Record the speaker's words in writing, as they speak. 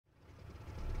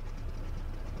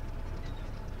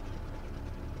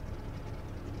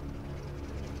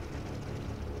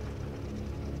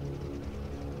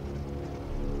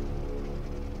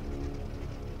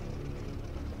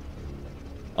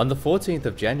On the 14th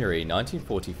of January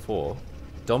 1944,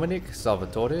 Dominic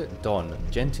Salvatore Don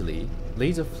Gentile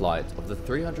leads a flight of the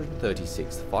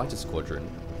 336th Fighter Squadron,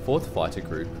 4th Fighter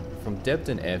Group, from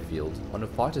Debden airfield on a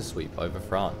fighter sweep over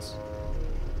France.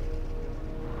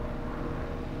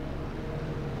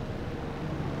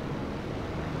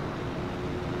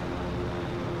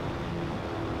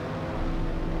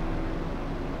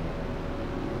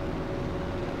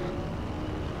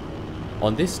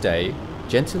 On this day,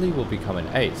 Gentile will become an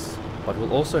ace, but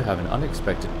will also have an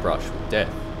unexpected brush with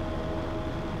death.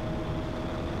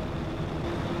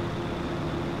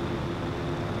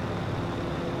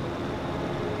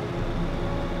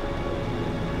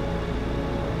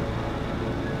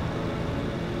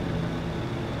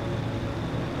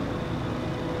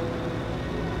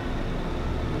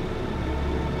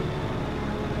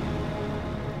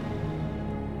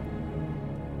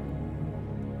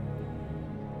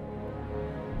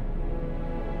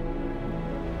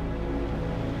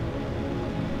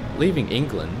 Leaving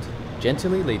England,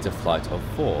 Gentile leads a flight of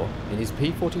 4 in his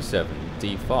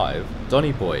P-47D5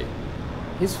 Donny Boy.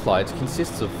 His flight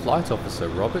consists of Flight Officer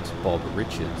Robert Bob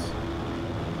Richards,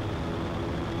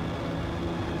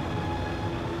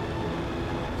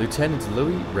 Lieutenant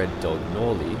Louis Red Dog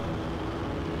Norley,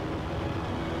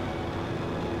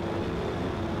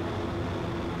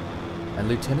 and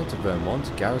Lieutenant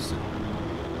Vermont Garrison.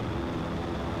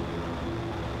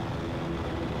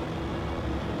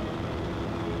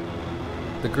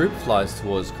 The group flies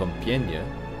towards Compiègne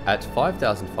at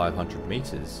 5,500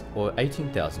 meters or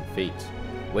 18,000 feet,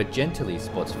 where Gentile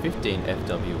spots 15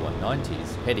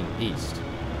 FW-190s heading east.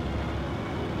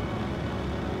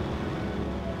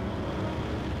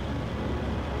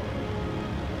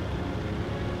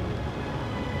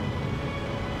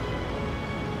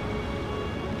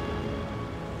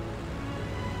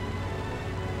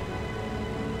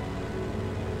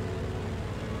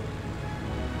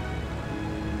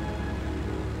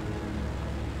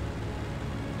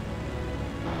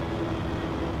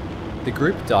 The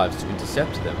group dives to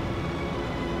intercept them.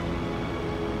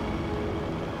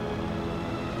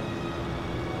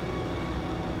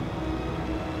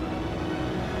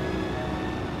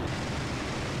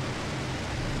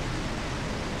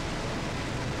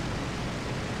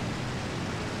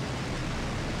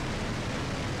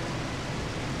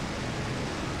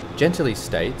 Gentile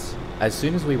states, "As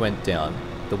soon as we went down,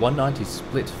 the 190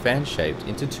 split fan-shaped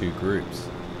into 2 groups.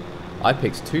 I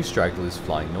picked 2 stragglers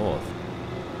flying north.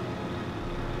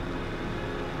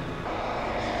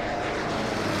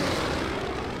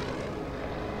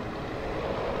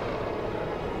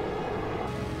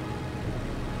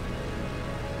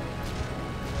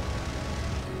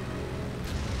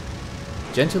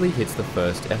 Gentile hits the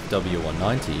first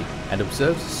FW-190 and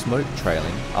observes smoke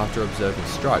trailing after observing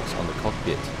strikes on the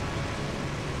cockpit.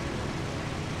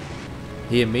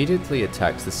 He immediately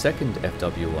attacks the second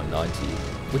FW-190,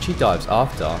 which he dives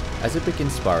after as it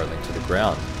begins spiraling to the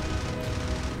ground.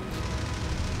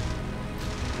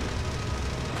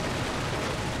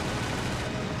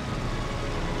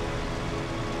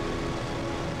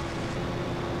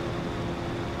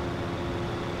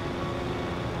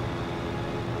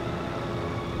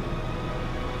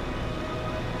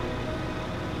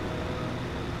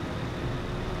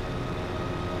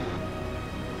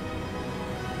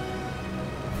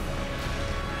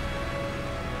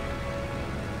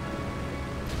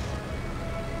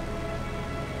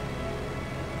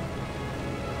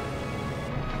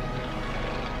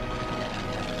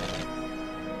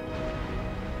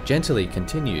 Gentile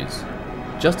continues,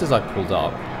 "Just as I pulled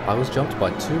up, I was jumped by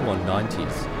 2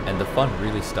 190s and the fun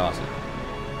really started."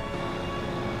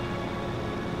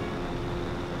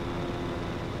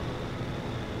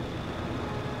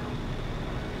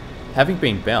 Having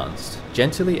been bounced,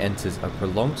 Gentile enters a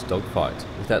prolonged dogfight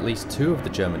with at least 2 of the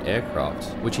German aircraft,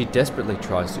 which he desperately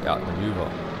tries to outmaneuver.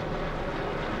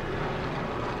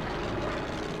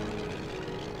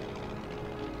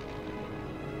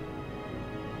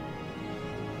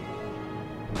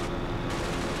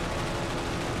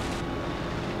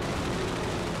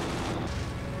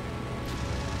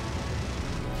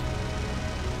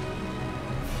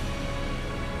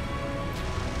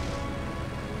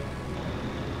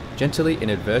 Gentile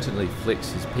inadvertently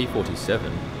flicks his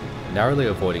P-47, narrowly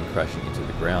avoiding crashing into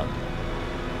the ground.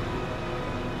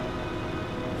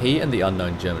 He and the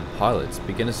unknown German pilots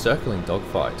begin a circling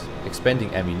dogfight,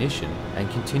 expending ammunition and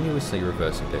continuously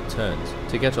reversing their turns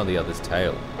to get on the other's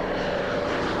tail.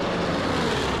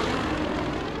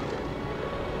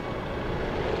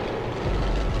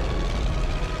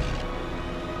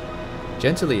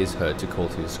 Gentile is heard to call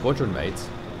to his squadron mates,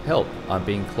 "Help, I'm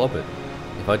being clobbered.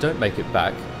 If I don't make it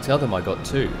back, tell them I got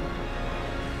 2.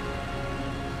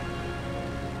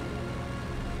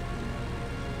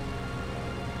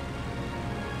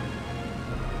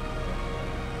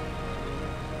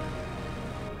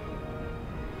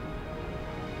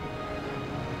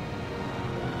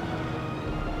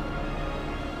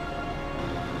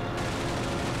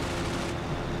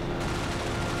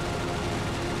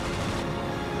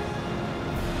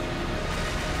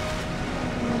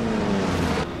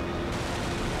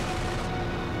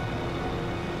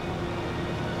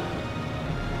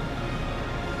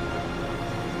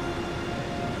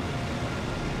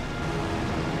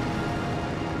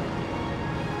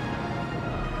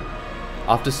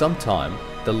 After some time,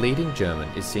 the leading German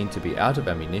is seen to be out of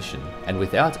ammunition, and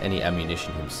without any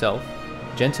ammunition himself,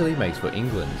 Gentile makes for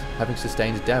England, having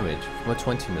sustained damage from a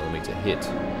 20mm hit.